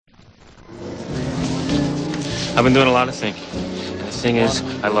I've been doing a lot of thinking. And the thing is,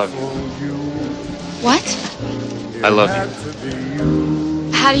 I love you. What? I love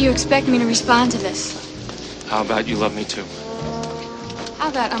you. How do you expect me to respond to this? How about you love me too? How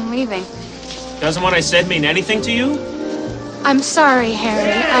about I'm leaving? Doesn't what I said mean anything to you? I'm sorry,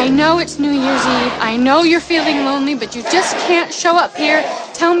 Harry. I know it's New Year's Eve. I know you're feeling lonely, but you just can't show up here,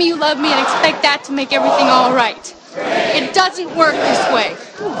 tell me you love me, and expect that to make everything all right. It doesn't work this way.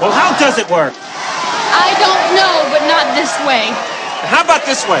 Well, how does it work? I don't know, but not this way. How about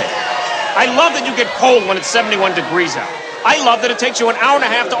this way? I love that you get cold when it's 71 degrees out. I love that it takes you an hour and a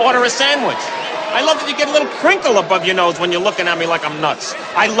half to order a sandwich. I love that you get a little crinkle above your nose when you're looking at me like I'm nuts.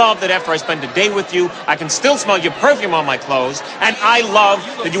 I love that after I spend a day with you, I can still smell your perfume on my clothes. And I love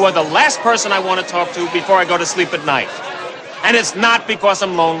that you are the last person I want to talk to before I go to sleep at night. And it's not because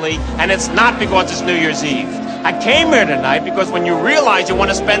I'm lonely, and it's not because it's New Year's Eve. I came here tonight because when you realize you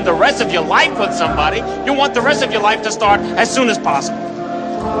want to spend the rest of your life with somebody, you want the rest of your life to start as soon as possible.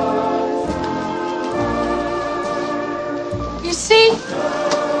 You see?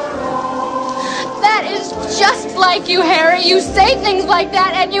 That is just like you, Harry. You say things like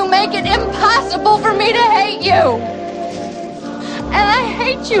that and you make it impossible for me to hate you. And I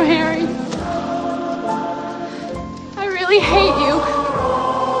hate you, Harry. I really hate you.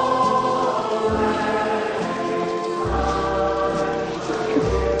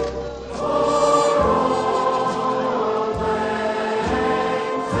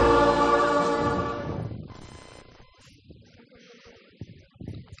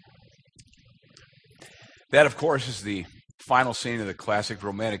 That, of course, is the final scene of the classic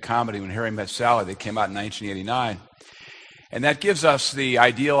romantic comedy When Harry Met Sally that came out in 1989. And that gives us the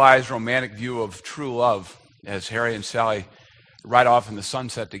idealized romantic view of true love as Harry and Sally ride off in the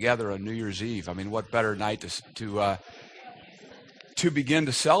sunset together on New Year's Eve. I mean, what better night to begin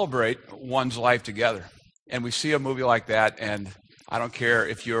to celebrate one's life together. And we see a movie like that, and I don't care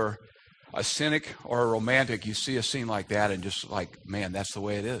if you're a cynic or a romantic, you see a scene like that and just like, man, that's the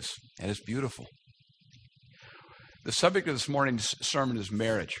way it is. And it's beautiful. The subject of this morning's sermon is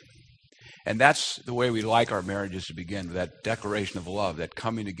marriage. And that's the way we like our marriages to begin, with that declaration of love, that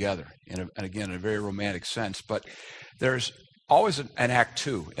coming together, and again, in a very romantic sense. But there's always an act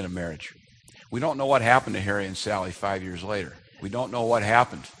two in a marriage. We don't know what happened to Harry and Sally 5 years later. We don't know what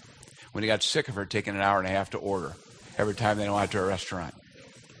happened when he got sick of her taking an hour and a half to order every time they went out to a restaurant.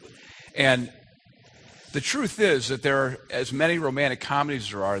 And the truth is that there are as many romantic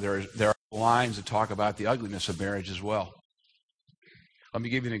comedies as there are lines that talk about the ugliness of marriage as well. Let me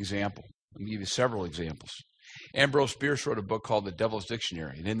give you an example. Let me give you several examples. Ambrose Bierce wrote a book called The Devil's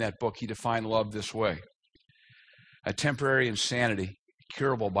Dictionary, and in that book he defined love this way: a temporary insanity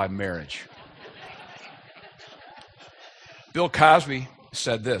curable by marriage. Bill Cosby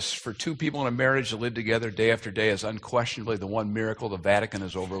said this: for two people in a marriage to live together day after day is unquestionably the one miracle the Vatican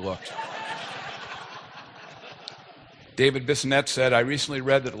has overlooked. David Bissonnette said, I recently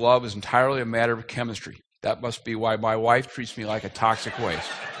read that love is entirely a matter of chemistry. That must be why my wife treats me like a toxic waste.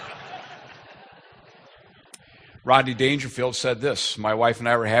 Rodney Dangerfield said this: my wife and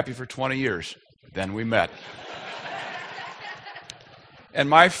I were happy for 20 years. Then we met. And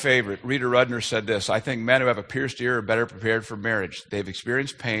my favorite, Rita Rudner, said this: I think men who have a pierced ear are better prepared for marriage. They've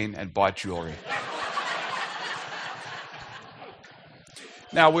experienced pain and bought jewelry.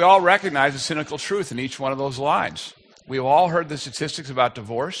 Now, we all recognize the cynical truth in each one of those lines. We've all heard the statistics about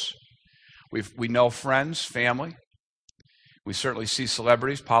divorce. We know friends, family. We certainly see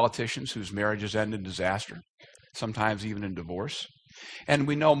celebrities, politicians whose marriages end in disaster, sometimes even in divorce. And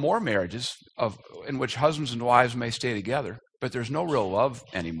we know more marriages in which husbands and wives may stay together, but there's no real love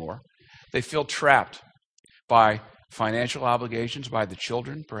anymore. They feel trapped by financial obligations, by the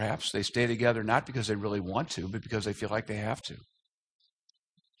children, perhaps. They stay together not because they really want to, but because they feel like they have to.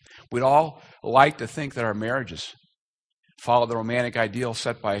 We'd all like to think that our marriages follow the romantic ideal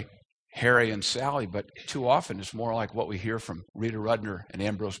set by Harry and Sally, but too often it's more like what we hear from Rita Rudner and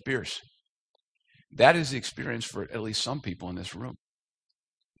Ambrose Bierce. That is the experience for at least some people in this room.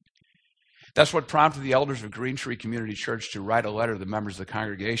 That's what prompted the elders of Green Tree Community Church to write a letter to the members of the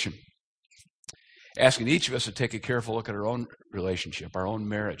congregation, asking each of us to take a careful look at our own relationship, our own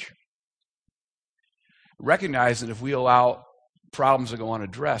marriage. Recognize that if we allow problems to go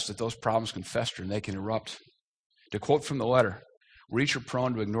unaddressed, that those problems can fester and they can erupt. To quote from the letter, we're each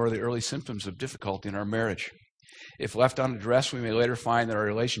prone to ignore the early symptoms of difficulty in our marriage. If left unaddressed, we may later find that our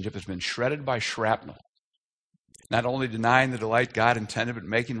relationship has been shredded by shrapnel, not only denying the delight God intended, but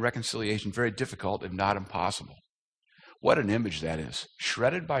making reconciliation very difficult, if not impossible. What an image that is,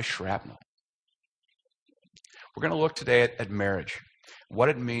 shredded by shrapnel. We're going to look today at marriage, what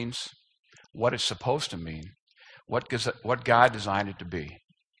it means, what it's supposed to mean, what God designed it to be.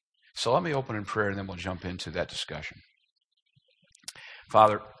 So let me open in prayer, and then we'll jump into that discussion.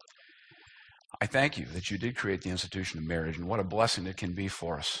 Father, I thank you that you did create the institution of marriage, and what a blessing it can be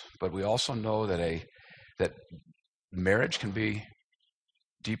for us. But we also know that marriage can be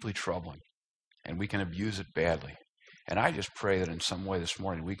deeply troubling, and we can abuse it badly. And I just pray that in some way this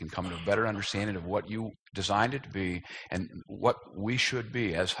morning we can come to a better understanding of what you designed it to be and what we should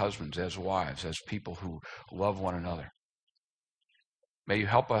be as husbands, as wives, as people who love one another. May you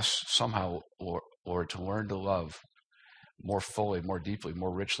help us somehow, Lord, to learn to love more fully, more deeply,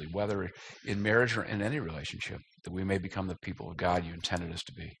 more richly, whether in marriage or in any relationship, that we may become the people of God you intended us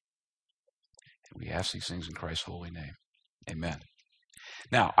to be. And we ask these things in Christ's holy name. Amen.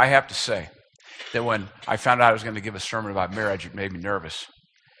 Now, I have to say that when I found out I was going to give a sermon about marriage, it made me nervous.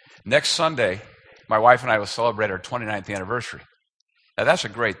 Next Sunday, my wife and I will celebrate our 29th anniversary. Now, that's a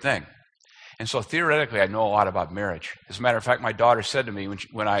great thing. And so theoretically, I know a lot about marriage. As a matter of fact, my daughter said to me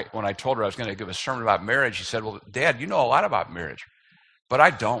when I told her I was going to give a sermon about marriage, she said, "Well, Dad, you know a lot about marriage." But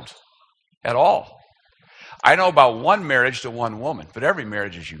I don't at all. I know about one marriage to one woman, but every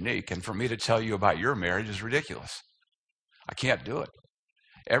marriage is unique. And for me to tell you about your marriage is ridiculous. I can't do it.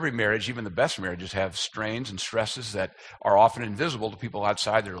 Every marriage, even the best marriages, have strains and stresses that are often invisible to people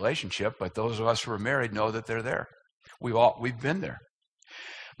outside the relationship, but those of us who are married know that they're there. We've been there.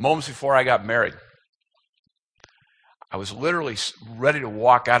 Moments before I got married, I was literally ready to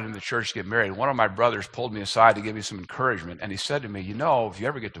walk out into the church to get married. One of my brothers pulled me aside to give me some encouragement, and he said to me, "You know, if you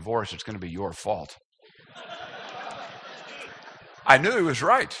ever get divorced, it's going to be your fault." I knew he was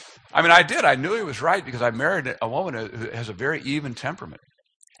right. I mean, I did. I knew he was right because I married a woman who has a very even temperament.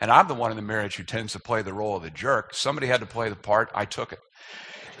 And I'm the one in the marriage who tends to play the role of the jerk. Somebody had to play the part. I took it.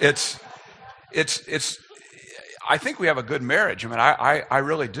 I think we have a good marriage. I mean, I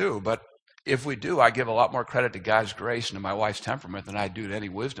really do. But if we do, I give a lot more credit to God's grace and to my wife's temperament than I do to any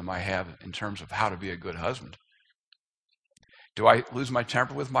wisdom I have in terms of how to be a good husband. Do I lose my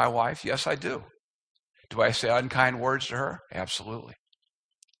temper with my wife? Yes, I do. Do I say unkind words to her? Absolutely.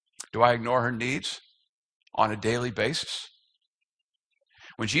 Do I ignore her needs on a daily basis?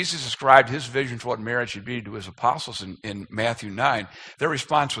 When Jesus described his vision for what marriage should be to his apostles in Matthew 9, their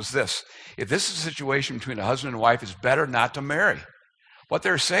response was this: if this is a situation between a husband and wife, it's better not to marry. What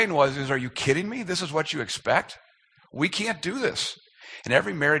they're saying are you kidding me? This is what you expect? We can't do this. And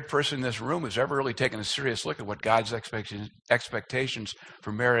every married person in this room who's ever really taken a serious look at what God's expectations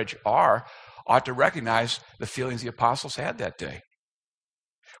for marriage are ought to recognize the feelings the apostles had that day.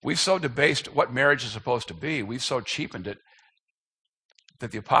 We've so debased what marriage is supposed to be. We've so cheapened it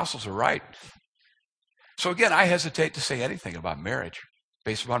that the apostles are right. So again, I hesitate to say anything about marriage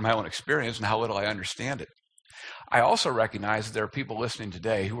based upon my own experience and how little I understand it. I also recognize that there are people listening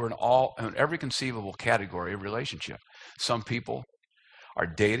today who are in every conceivable category of relationship. Some people are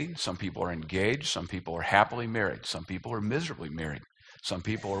dating, some people are engaged, some people are happily married, some people are miserably married, some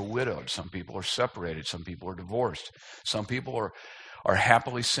people are widowed, some people are separated, some people are divorced, some people are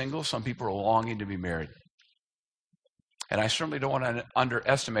happily single, some people are longing to be married. And I certainly don't want to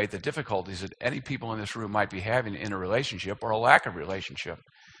underestimate the difficulties that any people in this room might be having in a relationship or a lack of relationship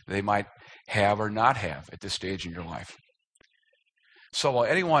they might have or not have at this stage in your life. So while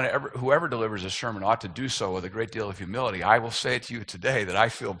whoever delivers a sermon ought to do so with a great deal of humility, I will say to you today that I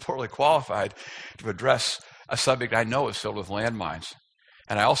feel poorly qualified to address a subject I know is filled with landmines.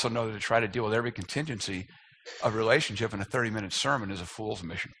 And I also know that to try to deal with every contingency of relationship in a 30-minute sermon is a fool's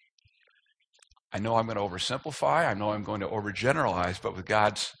mission. I know I'm going to oversimplify. I know I'm going to overgeneralize, but with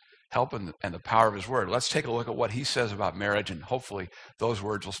God's help and the power of his word, let's take a look at what he says about marriage, and hopefully those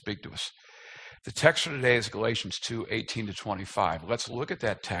words will speak to us. The text for today is Galatians 2:18-25. Let's look at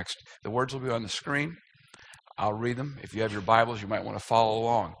that text. The words will be on the screen. I'll read them. If you have your Bibles, you might want to follow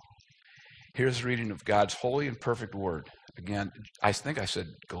along. Here's the reading of God's holy and perfect word. Again, I think I said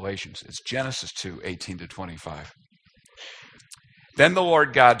Galatians. It's Genesis 2:18-25. Then the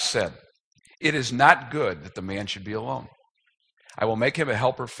Lord God said, "It is not good that the man should be alone. I will make him a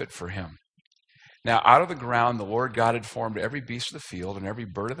helper fit for him." Now out of the ground the Lord God had formed every beast of the field and every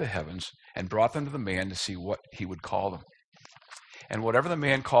bird of the heavens and brought them to the man to see what he would call them. And whatever the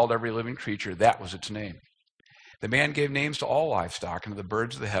man called every living creature, that was its name. The man gave names to all livestock and to the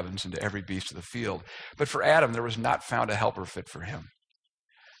birds of the heavens and to every beast of the field. But for Adam there was not found a helper fit for him.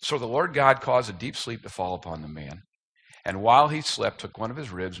 So the Lord God caused a deep sleep to fall upon the man. And while he slept, took one of his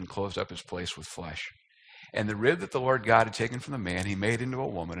ribs and closed up his place with flesh. And the rib that the Lord God had taken from the man, he made into a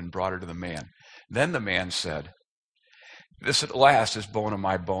woman and brought her to the man. Then the man said, "This at last is bone of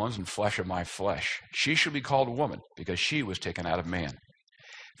my bones and flesh of my flesh. She shall be called woman, because she was taken out of man.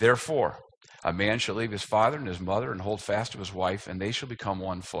 Therefore, A man shall leave his father and his mother and hold fast to his wife, and they shall become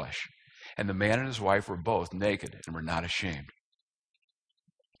one flesh. And the man and his wife were both naked and were not ashamed.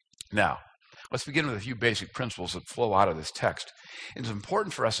 Now, let's begin with a few basic principles that flow out of this text. It's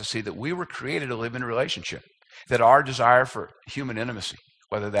important for us to see that we were created to live in a relationship, that our desire for human intimacy,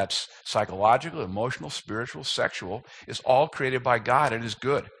 whether that's psychological, emotional, spiritual, sexual, is all created by God and is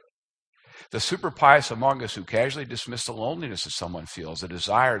good. The super pious among us who casually dismiss the loneliness that someone feels, the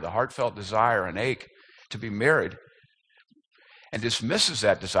desire, the heartfelt desire and ache to be married, and dismisses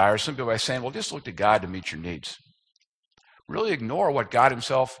that desire simply by saying, well, just look to God to meet your needs. Really ignore what God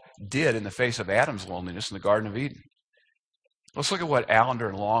himself did in the face of Adam's loneliness in the Garden of Eden. Let's look at what Allender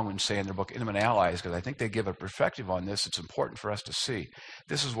and Longman say in their book, Intimate Allies, because I think they give a perspective on this. It's important for us to see.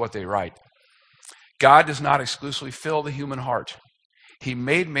 This is what they write. God does not exclusively fill the human heart. He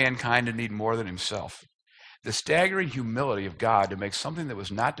made mankind to need more than himself. The staggering humility of God to make something that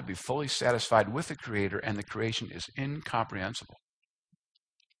was not to be fully satisfied with the Creator and the creation is incomprehensible.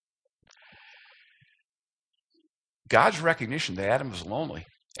 God's recognition that Adam was lonely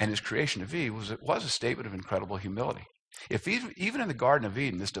and his creation of Eve was a statement of incredible humility. If even in the Garden of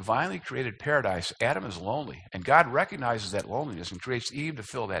Eden, this divinely created paradise, Adam is lonely, and God recognizes that loneliness and creates Eve to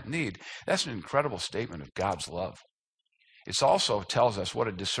fill that need, that's an incredible statement of God's love. It also tells us what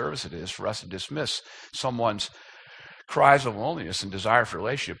a disservice it is for us to dismiss someone's cries of loneliness and desire for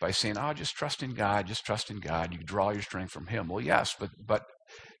relationship by saying, oh, just trust in God, just trust in God. You draw your strength from him. Well, yes, but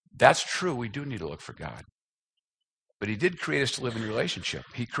that's true. We do need to look for God. But he did create us to live in relationship.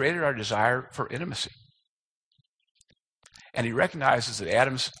 He created our desire for intimacy. And he recognizes that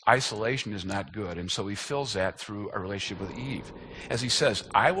Adam's isolation is not good, and so he fills that through a relationship with Eve. As he says,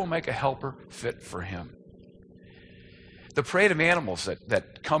 I will make a helper fit for him. The parade of animals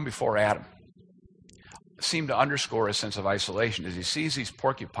that come before Adam seem to underscore a sense of isolation as he sees these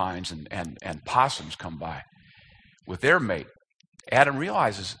porcupines and possums come by with their mate. Adam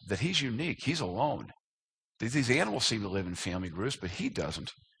realizes that he's unique. He's alone. These animals seem to live in family groups, but he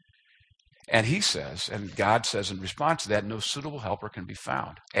doesn't. And he says, and God says in response to that, no suitable helper can be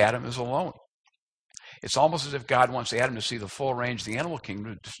found. Adam is alone. It's almost as if God wants Adam to see the full range of the animal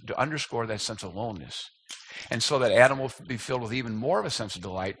kingdom to underscore that sense of aloneness. And so that Adam will be filled with even more of a sense of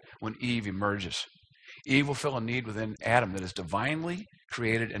delight when Eve emerges. Eve will fill a need within Adam that is divinely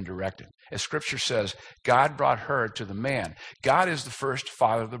created and directed. As Scripture says, God brought her to the man. God is the first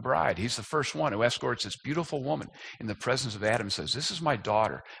father of the bride. He's the first one who escorts this beautiful woman in the presence of Adam and says, this is my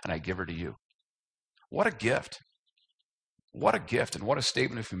daughter, and I give her to you. What a gift. What a gift and what a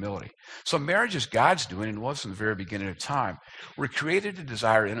statement of humility. So marriage is God's doing and was from the very beginning of time. We're created to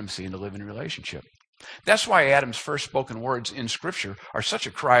desire intimacy and to live in a relationship. That's why Adam's first spoken words in Scripture are such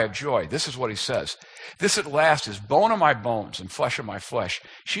a cry of joy. This is what he says. This at last is bone of my bones and flesh of my flesh.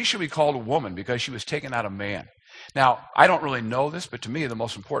 She shall be called a woman because she was taken out of man. Now, I don't really know this, but to me the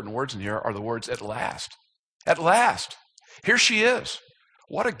most important words in here are the words at last. At last. Here she is.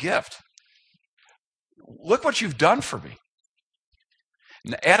 What a gift. Look what you've done for me.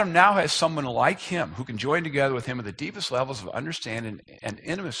 Adam now has someone like him who can join together with him at the deepest levels of understanding and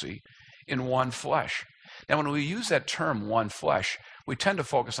intimacy in one flesh. Now, when we use that term, one flesh, we tend to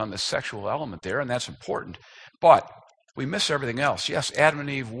focus on the sexual element there, and that's important. But we miss everything else. Yes, Adam and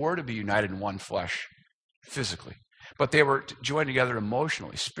Eve were to be united in one flesh physically, but they were joined together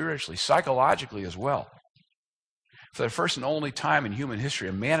emotionally, spiritually, psychologically as well. For the first and only time in human history,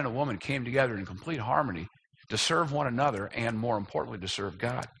 a man and a woman came together in complete harmony to serve one another and, more importantly, to serve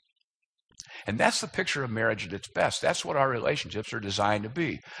God. And that's the picture of marriage at its best. That's what our relationships are designed to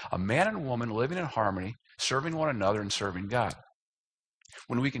be. A man and a woman living in harmony, serving one another and serving God.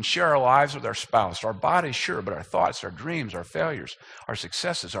 When we can share our lives with our spouse, our bodies, sure, but our thoughts, our dreams, our failures, our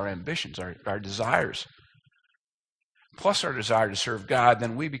successes, our ambitions, our desires, plus our desire to serve God,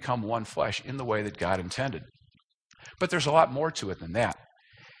 then we become one flesh in the way that God intended. But there's a lot more to it than that.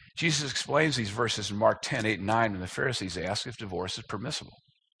 Jesus explains these verses in Mark 10, 8, and 9 when the Pharisees ask if divorce is permissible.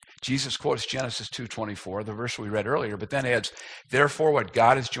 Jesus quotes Genesis 2:24, the verse we read earlier, but then adds, therefore what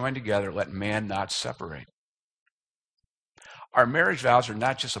God has joined together, let man not separate. Our marriage vows are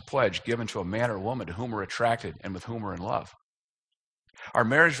not just a pledge given to a man or woman to whom we're attracted and with whom we're in love. Our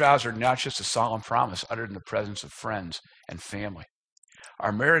marriage vows are not just a solemn promise uttered in the presence of friends and family.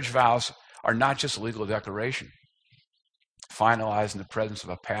 Our marriage vows are not just a legal declaration finalized in the presence of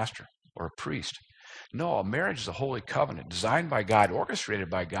a pastor or a priest. No, a marriage is a holy covenant designed by God, orchestrated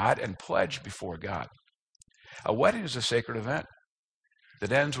by God, and pledged before God. A wedding is a sacred event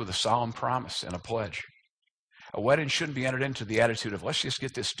that ends with a solemn promise and a pledge. A wedding shouldn't be entered into the attitude of, let's just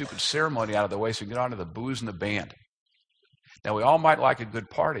get this stupid ceremony out of the way so we can get on to the booze and the band. Now, we all might like a good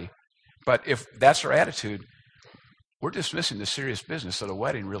party, But if that's our attitude, we're dismissing the serious business that a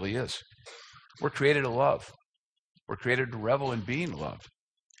wedding really is. We're created to love. We're created to revel in being loved.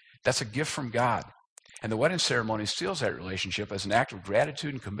 That's a gift from God. And the wedding ceremony seals that relationship as an act of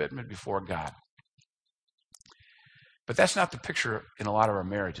gratitude and commitment before God. But that's not the picture in a lot of our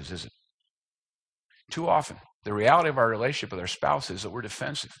marriages, is it? Too often, the reality of our relationship with our spouse is that we're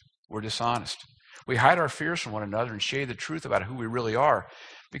defensive, we're dishonest. We hide our fears from one another and shade the truth about who we really are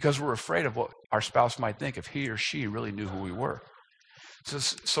because we're afraid of what our spouse might think if he or she really knew who we were.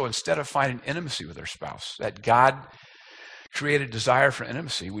 So instead of finding intimacy with our spouse, that God-created desire for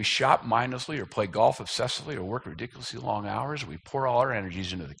intimacy, we shop mindlessly or play golf obsessively or work ridiculously long hours. We pour all our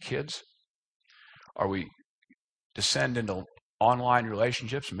energies into the kids, or we descend into online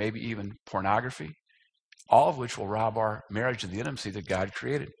relationships, maybe even pornography, all of which will rob our marriage of the intimacy that God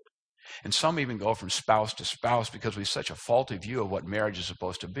created. And some even go from spouse to spouse because we have such a faulty view of what marriage is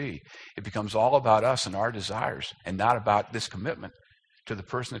supposed to be. It becomes all about us and our desires and not about this commitment to the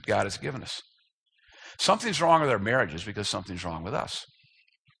person that God has given us. Something's wrong with our marriages because something's wrong with us.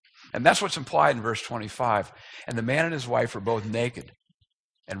 And that's what's implied in verse 25. And the man and his wife were both naked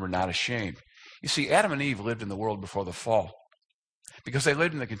and were not ashamed. You see, Adam and Eve lived in the world before the fall. Because they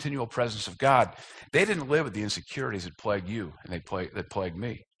lived in the continual presence of God, they didn't live with the insecurities that plague you and that plague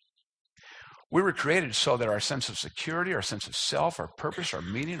me. We were created so that our sense of security, our sense of self, our purpose, our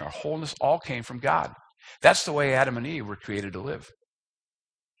meaning, our wholeness all came from God. That's the way Adam and Eve were created to live.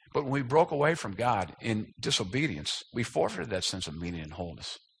 But when we broke away from God in disobedience, we forfeited that sense of meaning and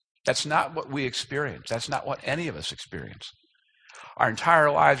wholeness. That's not what we experience. That's not what any of us experience. Our entire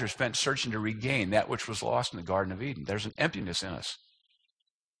lives are spent searching to regain that which was lost in the Garden of Eden. There's an emptiness in us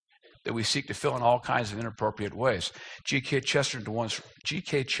that we seek to fill in all kinds of inappropriate ways. G.K. Chesterton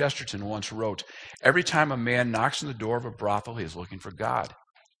once wrote, "Every time a man knocks on the door of a brothel, he is looking for God."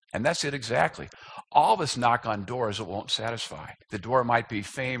 And that's it exactly. All of us knock on doors that won't satisfy. The door might be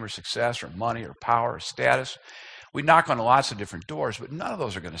fame or success or money or power or status. We knock on lots of different doors, but none of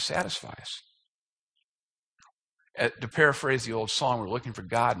those are going to satisfy us. To paraphrase the old song, we're looking for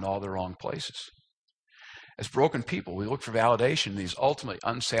God in all the wrong places. As broken people, we look for validation in these ultimately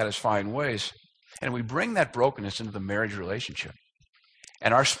unsatisfying ways, and we bring that brokenness into the marriage relationship.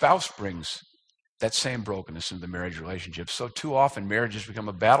 And our spouse brings that same brokenness into the marriage relationship. So too often, marriages become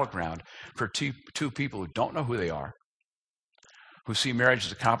a battleground for two people who don't know who they are, who see marriage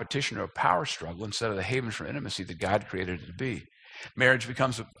as a competition or a power struggle instead of the haven for intimacy that God created it to be. Marriage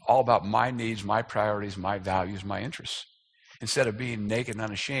becomes all about my needs, my priorities, my values, my interests. Instead of being naked and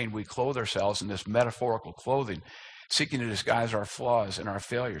unashamed, we clothe ourselves in this metaphorical clothing, seeking to disguise our flaws and our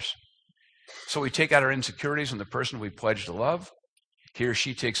failures. So we take out our insecurities on the person we pledge to love. He or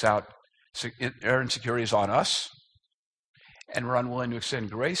she takes out our insecurities on us, and we're unwilling to extend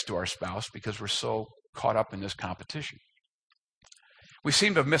grace to our spouse because we're so caught up in this competition. We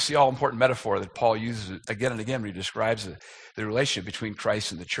seem to have missed the all-important metaphor that Paul uses again and again when he describes the relationship between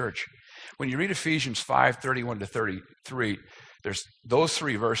Christ and the church. When you read Ephesians 5:31 to 33, there's those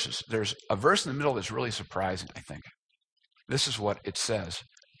three verses. There's a verse in the middle that's really surprising, I think. This is what it says.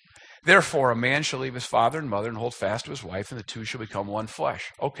 "Therefore, a man shall leave his father and mother and hold fast to his wife, and the two shall become one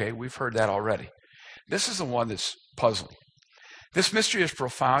flesh." Okay, we've heard that already. This is the one that's puzzling. This mystery is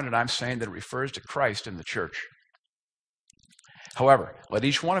profound, and I'm saying that it refers to Christ and the church. "However, let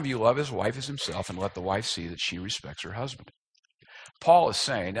each one of you love his wife as himself, and let the wife see that she respects her husband." Paul is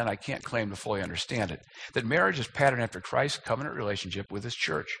saying, and I can't claim to fully understand it, that marriage is patterned after Christ's covenant relationship with his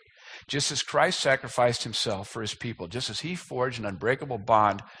church. Just as Christ sacrificed himself for his people, just as he forged an unbreakable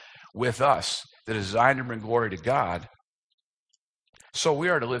bond with us that is designed to bring glory to God, so we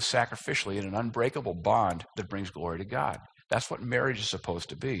are to live sacrificially in an unbreakable bond that brings glory to God. That's what marriage is supposed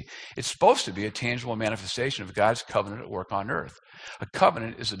to be. It's supposed to be a tangible manifestation of God's covenant at work on earth. A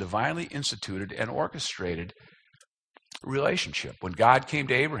covenant is a divinely instituted and orchestrated relationship. When God came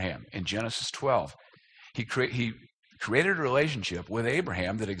to Abraham in Genesis 12, he created a relationship with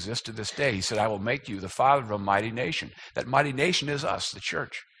Abraham that exists to this day. He said, "I will make you the father of a mighty nation." That mighty nation is us, the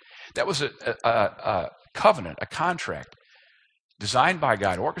church. That was a covenant, a contract, designed by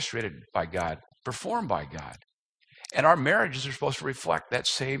God, orchestrated by God, performed by God. And our marriages are supposed to reflect that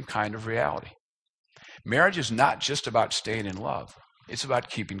same kind of reality. Marriage is not just about staying in love. It's about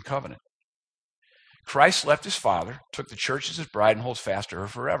keeping covenant. Christ left his father, took the church as his bride, and holds fast to her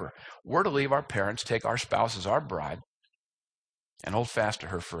forever. We're to leave our parents, take our spouse as our bride, and hold fast to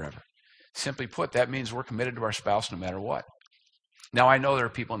her forever. Simply put, that means we're committed to our spouse no matter what. Now, I know there are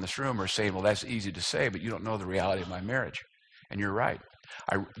people in this room who are saying, "Well, that's easy to say, but you don't know the reality of my marriage." And you're right.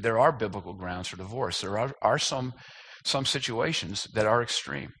 There are biblical grounds for divorce. There are some situations that are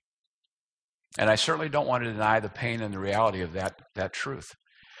extreme. And I certainly don't want to deny the pain and the reality of that truth.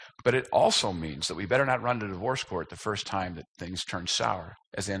 But it also means that we better not run to divorce court the first time that things turn sour,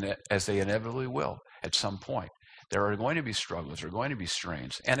 as they inevitably will at some point. There are going to be struggles. There are going to be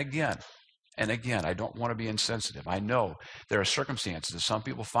strains. And again, I don't want to be insensitive. I know there are circumstances that some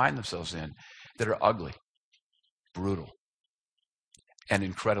people find themselves in that are ugly, brutal, and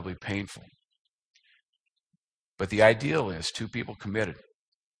incredibly painful. But the ideal is two people committed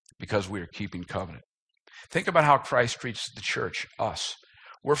because we are keeping covenant. Think about how Christ treats the church, us.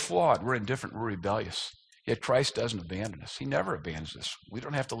 We're flawed. We're indifferent. We're rebellious. Yet Christ doesn't abandon us. He never abandons us. We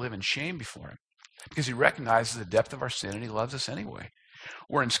don't have to live in shame before him because he recognizes the depth of our sin and he loves us anyway.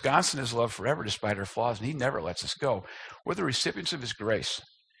 We're ensconced in his love forever despite our flaws, and he never lets us go. We're the recipients of his grace.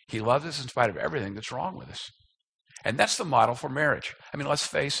 He loves us in spite of everything that's wrong with us. And that's the model for marriage. I mean, let's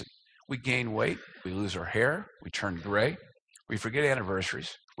face it. We gain weight. We lose our hair. We turn gray. We forget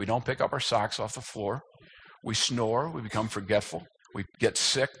anniversaries. We don't pick up our socks off the floor. We snore. We become forgetful. We get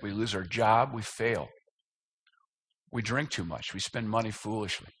sick. We lose our job. We fail. We drink too much. We spend money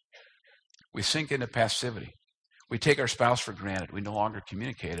foolishly. We sink into passivity. We take our spouse for granted. We no longer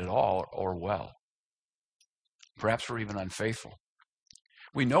communicate at all or well. Perhaps we're even unfaithful.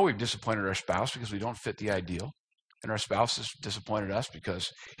 We know we've disappointed our spouse because we don't fit the ideal. And our spouse has disappointed us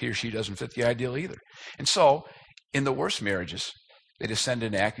because he or she doesn't fit the ideal either. And so, in the worst marriages, they descend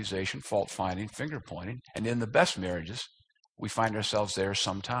into accusation, fault-finding, finger-pointing. And in the best marriages, we find ourselves there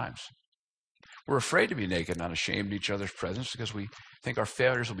sometimes. We're afraid to be naked and unashamed in each other's presence because we think our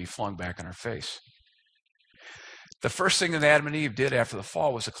failures will be flung back in our face. The first thing that Adam and Eve did after the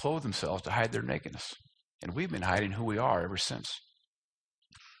fall was to clothe themselves to hide their nakedness. And we've been hiding who we are ever since.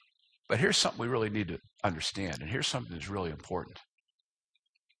 But here's something we really need to understand, and here's something that's really important.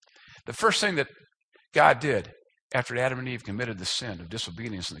 The first thing that God did after Adam and Eve committed the sin of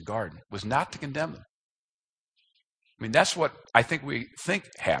disobedience in the garden was not to condemn them. I mean, that's what I think we think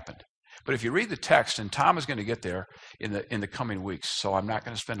happened. But if you read the text, and Tom is going to get there in the coming weeks, so I'm not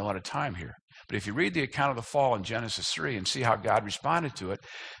going to spend a lot of time here. But if you read the account of the fall in Genesis 3 and see how God responded to it,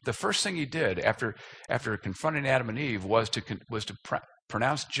 the first thing he did after confronting Adam and Eve was to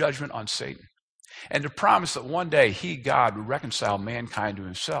pronounce judgment on Satan and to promise that one day he, God, would reconcile mankind to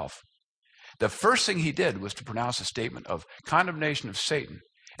himself. The first thing he did was to pronounce a statement of condemnation of Satan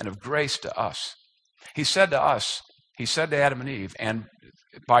and of grace to us. He said to Adam and Eve, and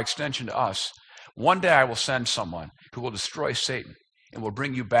by extension to us, one day I will send someone who will destroy Satan and will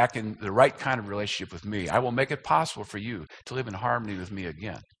bring you back in the right kind of relationship with me. I will make it possible for you to live in harmony with me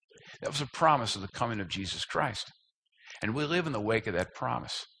again. That was a promise of the coming of Jesus Christ. And we live in the wake of that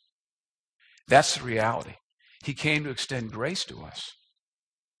promise. That's the reality. He came to extend grace to us.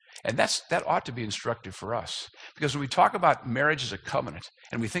 And that ought to be instructive for us. Because when we talk about marriage as a covenant,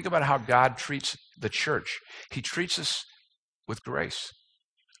 and we think about how God treats the church, he treats us with grace.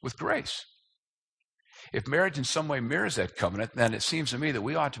 With grace. If marriage in some way mirrors that covenant, then it seems to me that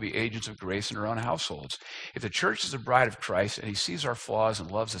we ought to be agents of grace in our own households. If the church is the bride of Christ, and he sees our flaws and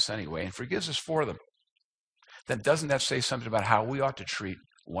loves us anyway, and forgives us for them, then doesn't that say something about how we ought to treat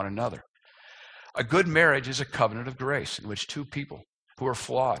one another? A good marriage is a covenant of grace in which two people who are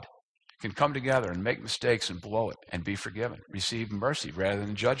flawed can come together and make mistakes and blow it and be forgiven, receive mercy rather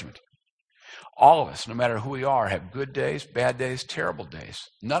than judgment. All of us, no matter who we are, have good days, bad days, terrible days.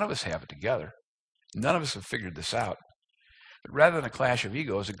 None of us have it together. None of us have figured this out. But rather than a clash of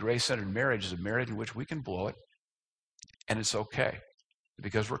egos, a grace-centered marriage is a marriage in which we can blow it, and it's okay,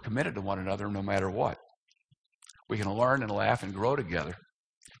 because we're committed to one another no matter what. We can learn and laugh and grow together,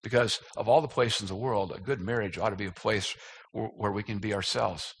 because of all the places in the world, a good marriage ought to be a place where we can be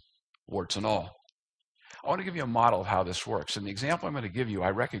ourselves, warts and all. I want to give you a model of how this works, and the example I'm going to give you, I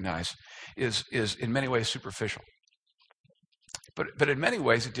recognize, is in many ways superficial. But in many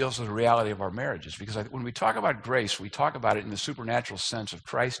ways, it deals with the reality of our marriages, because when we talk about grace, we talk about it in the supernatural sense of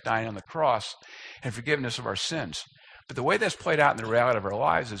Christ dying on the cross and forgiveness of our sins. But the way that's played out in the reality of our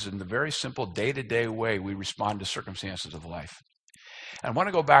lives is in the very simple day-to-day way we respond to circumstances of life. And I want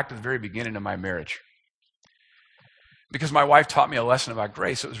to go back to the very beginning of my marriage, because my wife taught me a lesson about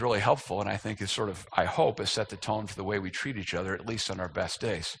grace that was really helpful, and I think is I hope, has set the tone for the way we treat each other, at least on our best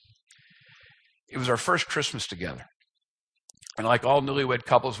days. It was our first Christmas together. And like all newlywed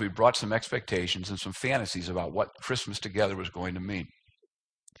couples, we brought some expectations and some fantasies about what Christmas together was going to mean.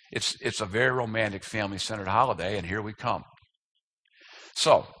 It's a very romantic, family-centered holiday, and here we come.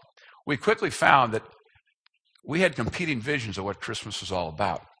 So, we quickly found that we had competing visions of what Christmas was all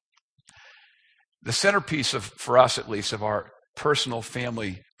about. The centerpiece for us at least, of our personal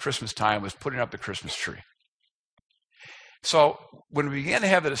family Christmas time was putting up the Christmas tree. So when we began to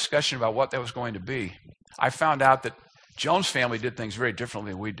have the discussion about what that was going to be, I found out that Joan's family did things very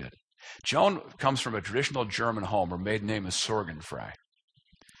differently than we did. Joan comes from a traditional German home. Her maiden name is Sorgenfrei.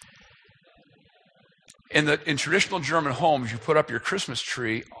 In traditional German homes, you put up your Christmas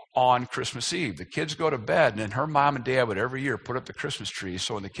tree on Christmas Eve. The kids go to bed, and then her mom and dad would every year put up the Christmas tree.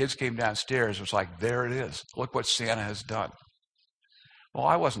 So when the kids came downstairs, it was like, there it is. Look what Santa has done. Well,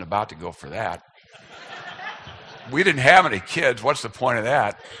 I wasn't about to go for that. We didn't have any kids. What's the point of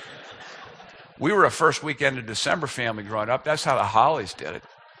that? We were a first weekend of December family growing up. That's how the Hollies did it.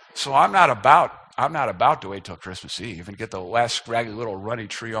 So I'm not about to wait till Christmas Eve and get the last scraggly little runny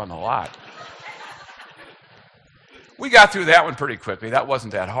tree on the lot. We got through that one pretty quickly. That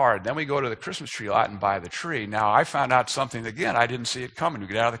wasn't that hard. Then we go to the Christmas tree lot and buy the tree. Now, I found out something, again, I didn't see it coming. We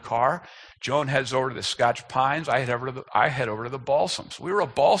get out of the car. Joan heads over to the Scotch Pines. I head over to the Balsams. We were a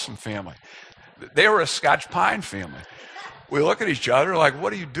Balsam family. They were a Scotch Pine family. We look at each other like,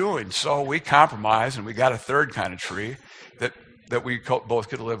 what are you doing? So we compromised, and we got a third kind of tree that we both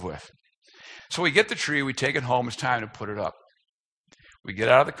could live with. So we get the tree. We take it home. It's time to put it up. We get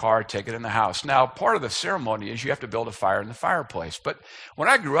out of the car, take it in the house. Now, part of the ceremony is you have to build a fire in the fireplace. But when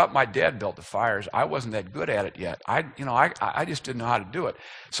I grew up, my dad built the fires. I wasn't that good at it yet. I just didn't know how to do it.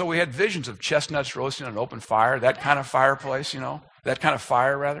 So we had visions of chestnuts roasting on an open fire, that kind of fireplace, that kind of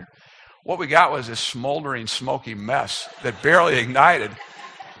fire, rather. What we got was this smoldering, smoky mess that barely ignited.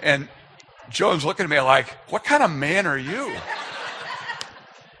 And Joan's looking at me like, what kind of man are you?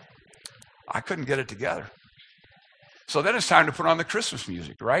 I couldn't get it together. So then it's time to put on the Christmas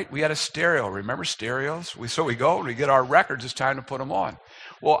music, right? We had a stereo. Remember stereos? So we go and we get our records. It's time to put them on.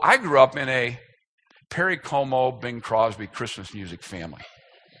 Well, I grew up in a Perry Como, Bing Crosby Christmas music family.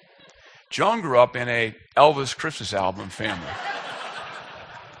 Joan grew up in a Elvis Christmas album family.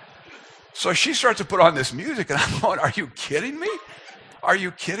 So she starts to put on this music, and I'm going, are you kidding me? Are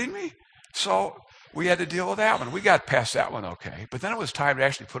you kidding me? So we had to deal with that one. We got past that one okay. But then it was time to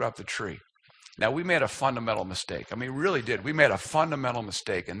actually put up the tree. Now, we made a fundamental mistake. I mean, we really did. We made a fundamental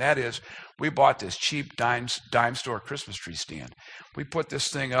mistake, and that is we bought this cheap dime store Christmas tree stand. We put this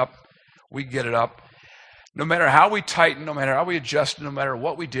thing up. We get it up. No matter how we tightened, no matter how we adjusted, no matter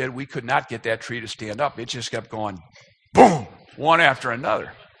what we did, we could not get that tree to stand up. It just kept going, boom, one after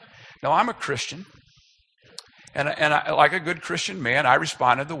another. Now, I'm a Christian, and I, like a good Christian man, I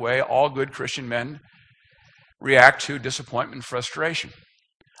responded the way all good Christian men react to disappointment and frustration.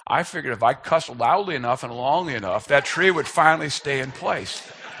 I figured if I cussed loudly enough and longly enough, that tree would finally stay in place.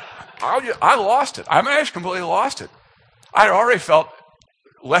 I lost it. I just completely lost it. I'd already felt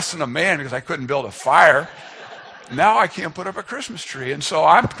less than a man because I couldn't build a fire. Now I can't put up a Christmas tree. And so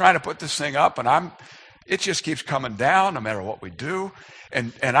I'm trying to put this thing up, and it just keeps coming down no matter what we do.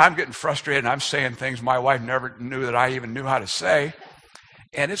 And I'm getting frustrated, and I'm saying things my wife never knew that I even knew how to say.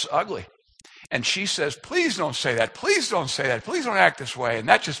 And it's ugly. And she says, please don't say that. Please don't say that. Please don't act this way. And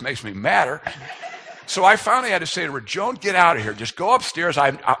that just makes me madder. So I finally had to say to her, Joan, get out of here. Just go upstairs.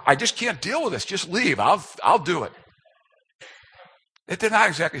 I just can't deal with this. Just leave. I'll do it. It did not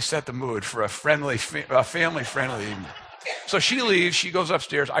exactly set the mood for a family-friendly evening. So she leaves. She goes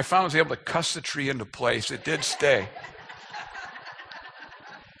upstairs. I finally was able to cuss the tree into place. It did stay.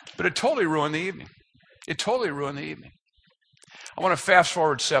 But it totally ruined the evening. It totally ruined the evening. I want to fast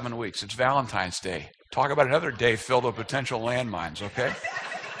forward 7 weeks. It's Valentine's Day. Talk about another day filled with potential landmines, okay?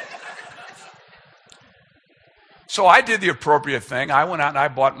 So I did the appropriate thing. I went out and I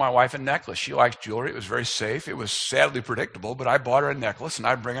bought my wife a necklace. She likes jewelry. It was very safe. It was sadly predictable, but I bought her a necklace, and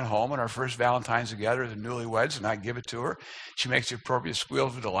I bring it home on our first Valentine's together as newlyweds, and I give it to her. She makes the appropriate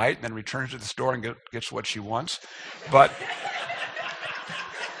squeals of delight and then returns to the store and gets what she wants. But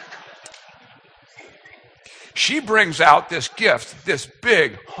she brings out this gift, this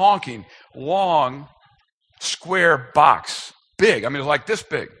big, honking, long, square box. Big. I mean, it was like this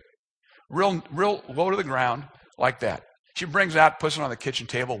big. Real low to the ground, like that. She brings it out, puts it on the kitchen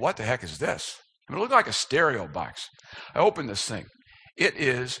table. What the heck is this? I mean, it looked like a stereo box. I opened this thing. It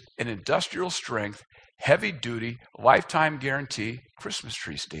is an industrial strength, heavy duty, lifetime guarantee Christmas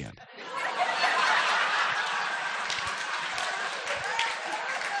tree stand.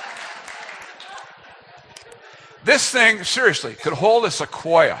 This thing, seriously, could hold a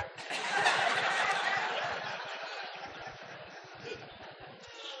sequoia.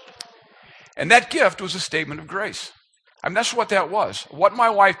 And that gift was a statement of grace. I mean, that's what that was. What my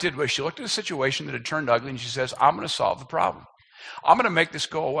wife did was she looked at a situation that had turned ugly, and she says, I'm going to solve the problem. I'm going to make this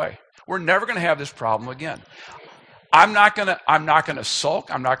go away. We're never going to have this problem again. I'm not going to sulk.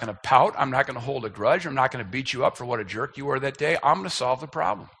 I'm not going to pout. I'm not going to hold a grudge. I'm not going to beat you up for what a jerk you were that day. I'm going to solve the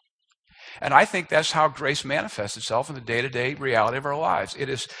problem. And I think that's how grace manifests itself in the day-to-day reality of our lives. It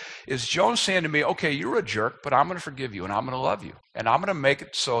is Joan saying to me, okay, you're a jerk, but I'm going to forgive you and I'm going to love you. And I'm going to make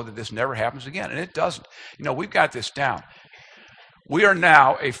it so that this never happens again. And it doesn't. You know, we've got this down. We are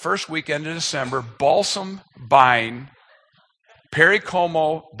now, a first weekend in December, balsam buying, Perry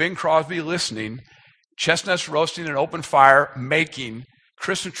Como, Bing Crosby listening, chestnuts roasting an open fire, making,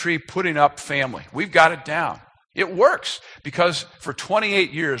 Christmas tree putting up family. We've got it down. It works because for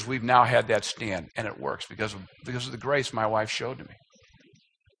 28 years we've now had that stand, and it works because of the grace my wife showed to me.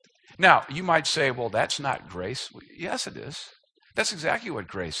 Now, you might say, well, that's not grace. Yes, it is. That's exactly what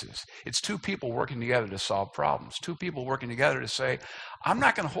grace is. It's two people working together to solve problems. Two people working together to say, I'm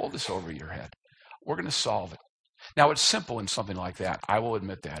not going to hold this over your head. We're going to solve it. Now, it's simple in something like that. I will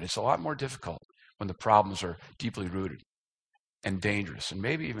admit that. It's a lot more difficult when the problems are deeply rooted and dangerous and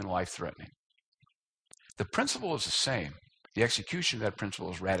maybe even life-threatening. The principle is the same. The execution of that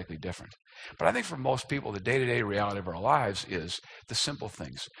principle is radically different. But I think for most people, the day-to-day reality of our lives is the simple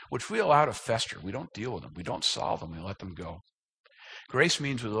things, which we allow to fester. We don't deal with them. We don't solve them. We let them go. Grace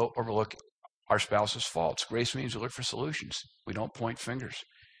means we overlook our spouse's faults. Grace means we look for solutions. We don't point fingers.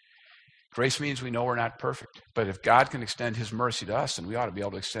 Grace means we know we're not perfect. But if God can extend his mercy to us, then we ought to be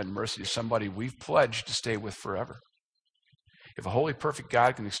able to extend mercy to somebody we've pledged to stay with forever. If a holy, perfect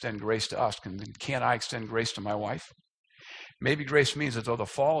God can extend grace to us, can't I extend grace to my wife? Maybe grace means that though the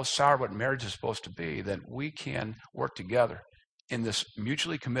fall is sour what marriage is supposed to be, that we can work together in this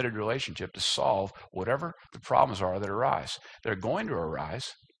mutually committed relationship to solve whatever the problems are that arise. They're going to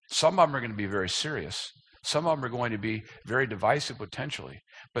arise. Some of them are going to be very serious. Some of them are going to be very divisive potentially.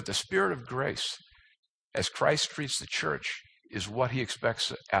 But the spirit of grace, as Christ treats the church, is what he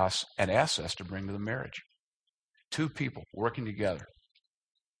expects us and asks us to bring to the marriage. Two people working together,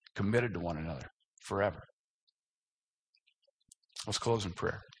 committed to one another forever. Let's close in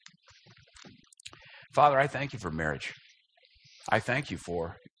prayer. Father, I thank you for marriage. I thank you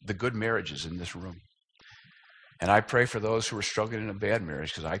for the good marriages in this room. And I pray for those who are struggling in a bad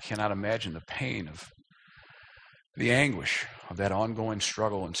marriage, because I cannot imagine the pain of the anguish of that ongoing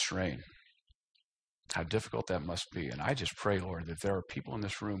struggle and strain. How difficult that must be. And I just pray, Lord, that there are people in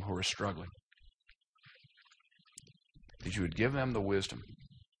this room who are struggling, that you would give them the wisdom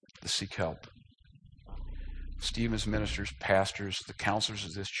to seek help. Stephen's ministers, pastors, the counselors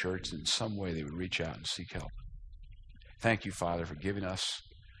of this church, in some way they would reach out and seek help. Thank you, Father, for giving us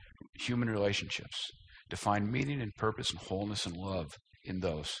human relationships to find meaning and purpose and wholeness and love in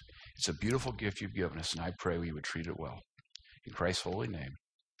those. It's a beautiful gift you've given us, and I pray we would treat it well. In Christ's holy name,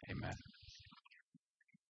 amen.